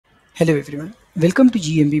Hello everyone, welcome to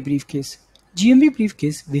GMB Briefcase. GMB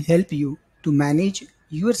Briefcase will help you to manage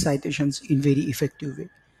your citations in very effective way.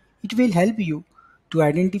 It will help you to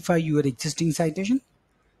identify your existing citation,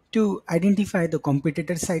 to identify the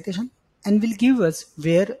competitor citation, and will give us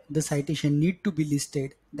where the citation need to be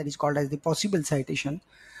listed, that is called as the possible citation,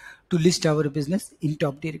 to list our business in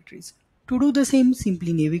top directories. To do the same,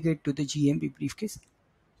 simply navigate to the GMB Briefcase.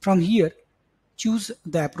 From here, choose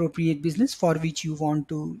the appropriate business for which you want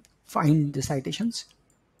to find the citations.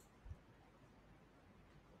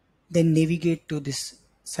 Then navigate to this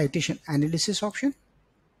citation analysis option.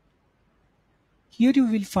 Here you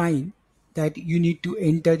will find that you need to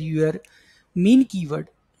enter your main keyword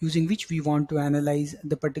using which we want to analyze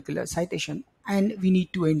the particular citation, and we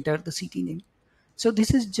need to enter the city name. So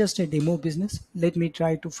this is just a demo business. Let me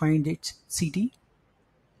try to find its city.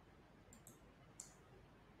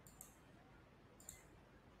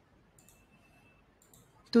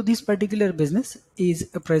 So this particular business is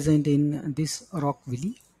present in this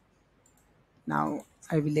Rockville. Now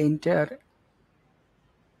I will enter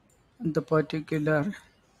the particular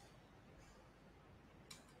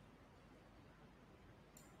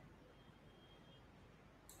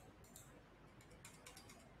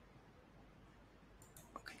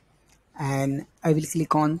and I will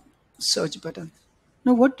click on search button.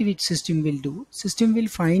 Now what which system will do? System will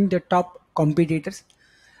find the top competitors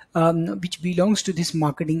which belongs to this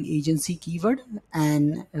marketing agency keyword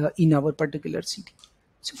and in our particular city.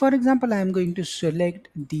 So for example, I am going to select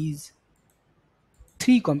these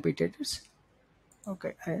three competitors.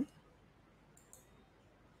 Okay,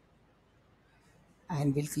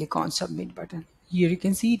 and we'll click on submit button. Here you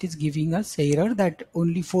can see it is giving us error that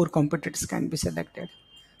only 4 competitors can be selected.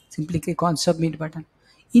 Simply click on submit button.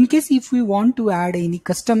 In case if we want to add any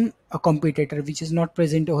custom competitor which is not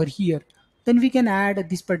present over here, then we can add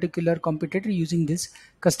this particular competitor using this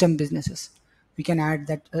custom businesses. We can add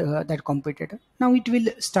that competitor. Now it will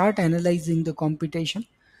start analyzing the competition.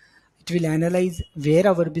 It will analyze where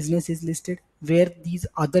our business is listed, where these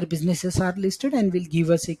other businesses are listed, and will give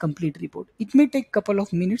us a complete report. It may take couple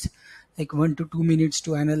of minutes, like 1 to 2 minutes,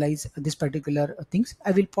 to analyze this particular things.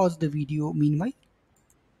 I will pause the video meanwhile.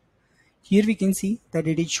 Here we can see that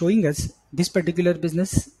it is showing us this particular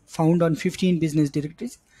business found on 15 business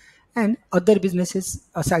directories, and other businesses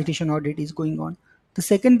a citation audit is going on. The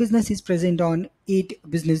second business is present on 8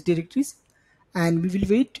 business directories, and we will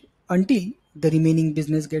wait until the remaining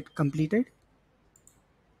business get completed.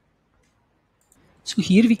 So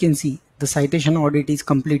here we can see the citation audit is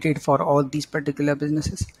completed for all these particular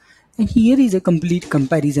businesses. And here is a complete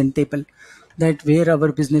comparison table that where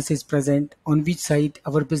our business is present, on which site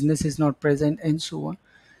our business is not present, and so on.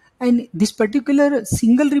 And this particular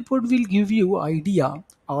single report will give you idea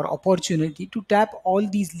or opportunity to tap all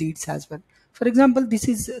these leads as well. For example, this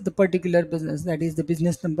is the particular business, that is the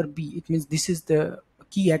business number B. It means this is the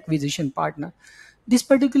key acquisition partner. This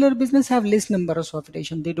particular business have less number of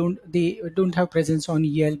citation. They don't have presence on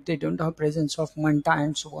Yelp. They don't have presence of Manta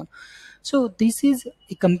and so on. So this is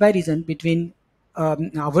a comparison between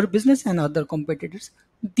our business and other competitors.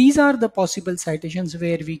 These are the possible citations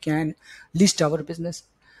where we can list our business.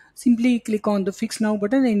 Simply click on the fix now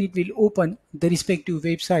button and it will open the respective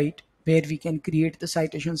website where we can create the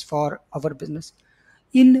citations for our business.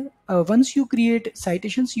 In once you create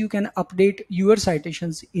citations, you can update your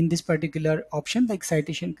citations in this particular option, like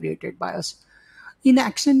citation created by us. In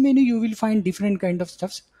action menu, you will find different kind of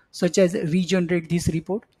stuffs such as regenerate this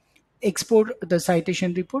report, export the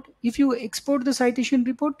citation report. If you export the citation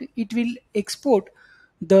report, it will export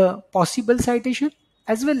the possible citation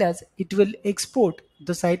as well as it will export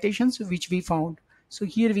the citations which we found. So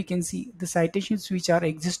here we can see the citations which are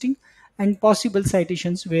existing and possible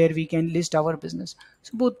citations where we can list our business.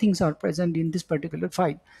 So both things are present in this particular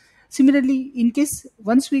file. Similarly, in case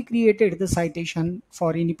once we created the citation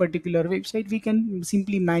for any particular website, we can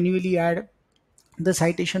simply manually add the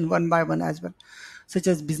citation one by one as well, such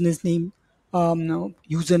as business name, no,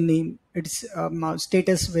 username, its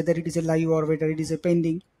status, whether it is a live or whether it is a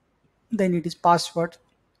pending, then it is password,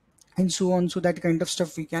 and so on. So that kind of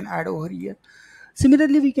stuff we can add over here.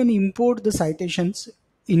 Similarly, we can import the citations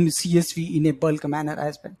in CSV in a bulk manner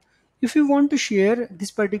as well. If you want to share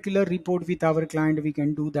this particular report with our client, we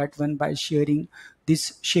can do that one by sharing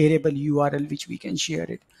this shareable URL, which we can share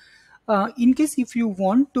it. In case if you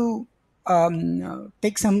want to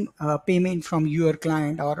take some payment from your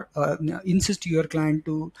client or insist your client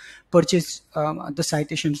to purchase the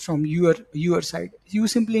citations from your side, you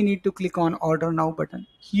simply need to click on order now button.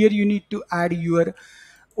 Here you need to add your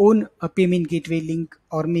own payment gateway link,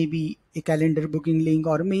 or maybe a calendar booking link,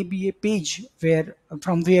 or maybe a page where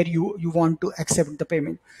from where you want to accept the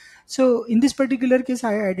payment. So in this particular case,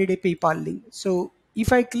 I added a PayPal link. So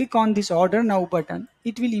if I click on this order now button,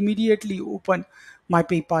 it will immediately open my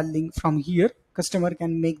PayPal link. From here, customer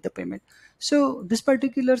can make the payment. So this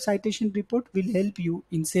particular citation report will help you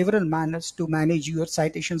in several manners to manage your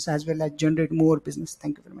citations as well as generate more business.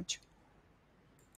 Thank you very much.